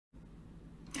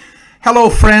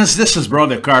Hello friends, this is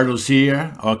Brother Carlos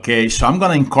here. Okay, so I'm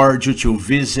going to encourage you to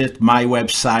visit my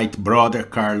website,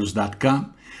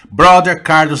 brothercarlos.com,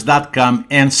 brothercarlos.com,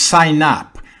 and sign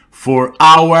up for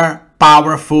our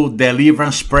powerful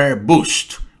deliverance prayer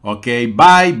boost, okay,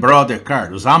 by Brother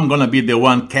Carlos. I'm going to be the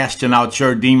one casting out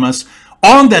your demons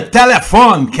on the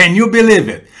telephone. Can you believe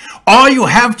it? All you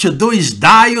have to do is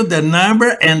dial the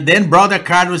number and then Brother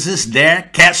Carlos is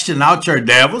there casting out your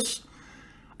devils.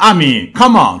 I mean,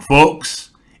 come on, folks.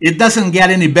 It doesn't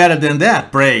get any better than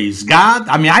that, praise God.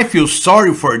 I mean, I feel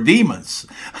sorry for demons.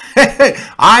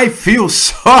 I feel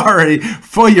sorry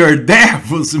for your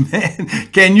devils, man.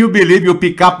 Can you believe you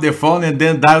pick up the phone and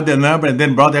then dial the number and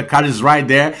then Brother Carlos is right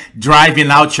there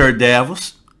driving out your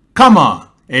devils? Come on,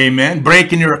 amen.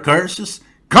 Breaking your curses.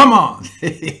 Come on.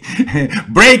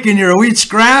 Breaking your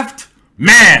witchcraft.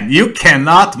 Man, you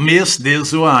cannot miss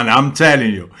this one. I'm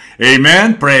telling you.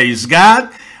 Amen. Praise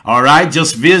God. All right.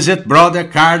 Just visit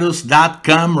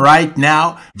brothercarlos.com right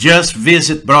now. Just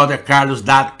visit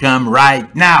brothercarlos.com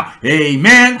right now.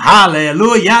 Amen.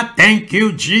 Hallelujah. Thank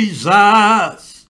you, Jesus.